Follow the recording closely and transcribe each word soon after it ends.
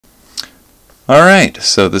Alright,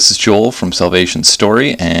 so this is Joel from Salvation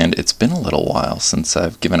Story, and it's been a little while since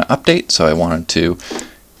I've given an update, so I wanted to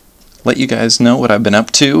let you guys know what I've been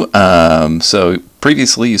up to. So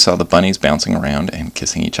previously you saw the bunnies bouncing around and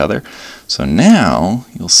kissing each other. So now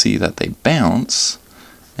you'll see that they bounce,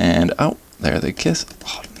 and oh, there they kiss.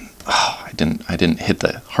 Oh, I didn't hit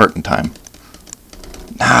the heart in time.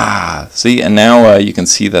 See, and now you can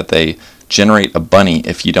see that they generate a bunny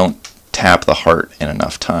if you don't tap the heart in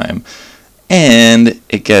enough time. And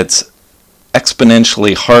it gets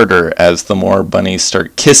exponentially harder as the more bunnies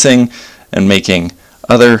start kissing and making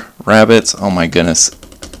other rabbits. Oh my goodness,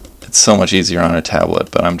 it's so much easier on a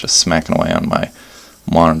tablet, but I'm just smacking away on my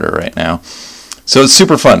monitor right now. So it's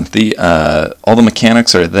super fun. All the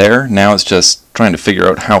mechanics are there. Now it's just trying to figure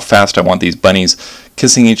out how fast I want these bunnies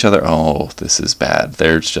kissing each other. Oh, this is bad.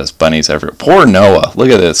 There's just bunnies everywhere. Poor Noah. Look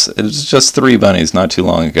at this. It was just 3 bunnies not too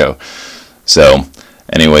long ago. So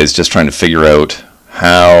anyways, just trying to figure out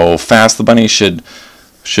how fast the bunnies should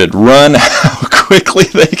run, how quickly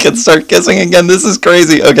they can start kissing again. This is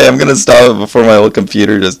crazy. Okay, I'm going to stop it before my little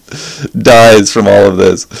computer just dies from all of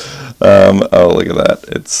this. Oh, look at that.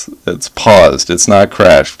 It's paused. It's not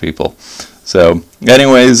crashed, people. So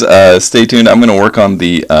anyways, stay tuned. I'm going to work on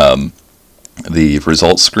the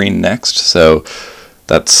results screen next. So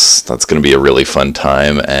that's going to be a really fun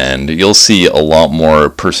time, and you'll see a lot more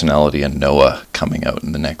personality in Noah coming out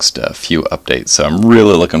in the next few updates. So I'm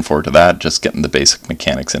really looking forward to that, just getting the basic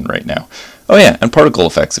mechanics in right now. Oh yeah, and particle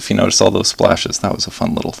effects, if you notice all those splashes, that was a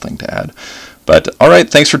fun little thing to add. But alright,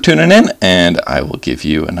 thanks for tuning in, and I will give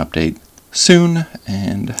you an update soon,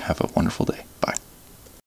 and have a wonderful day.